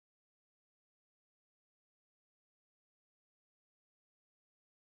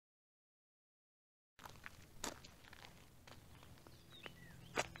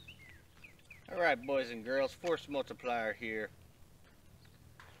Alright, boys and girls, Force Multiplier here.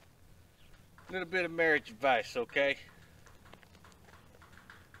 A little bit of marriage advice, okay?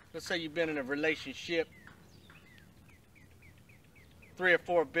 Let's say you've been in a relationship, 3 or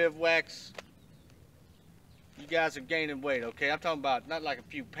 4 bivouacs. You guys are gaining weight, okay? I'm talking about not like a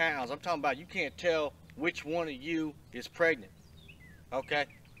few pounds. I'm talking about you can't tell which one of you is pregnant, okay?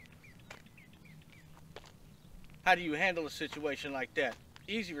 How do you handle a situation like that?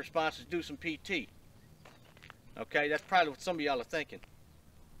 Easy response is do some PT. Okay, that's probably what some of y'all are thinking.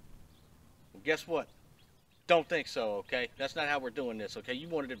 Well, guess what? Don't think so, okay? That's not how we're doing this, okay? You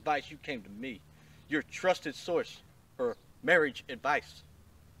wanted advice, you came to me. Your trusted source for marriage advice.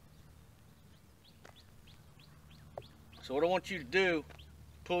 So what I want you to do,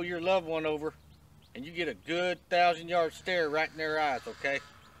 pull your loved one over and you get a good 1,000-yard stare right in their eyes, okay?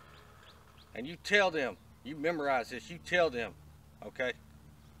 And you tell them, you memorize this, you tell them, okay?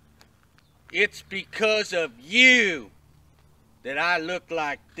 It's because of you that I look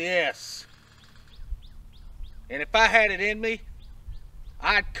like this. And if I had it in me,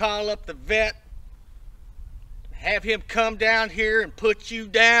 I'd call up the vet, have him come down here and put you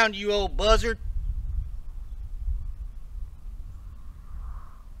down, you old buzzard.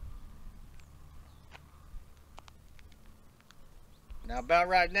 Now about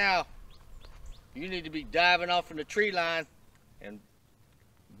right now, you need to be diving off from the tree line and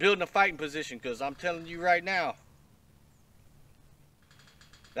building a fighting position, because I'm telling you right now,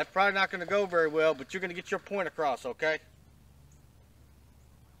 that's probably not going to go very well, but you're going to get your point across, okay?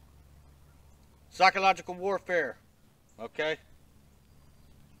 Psychological warfare, okay?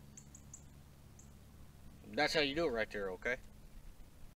 That's how you do it right there, okay?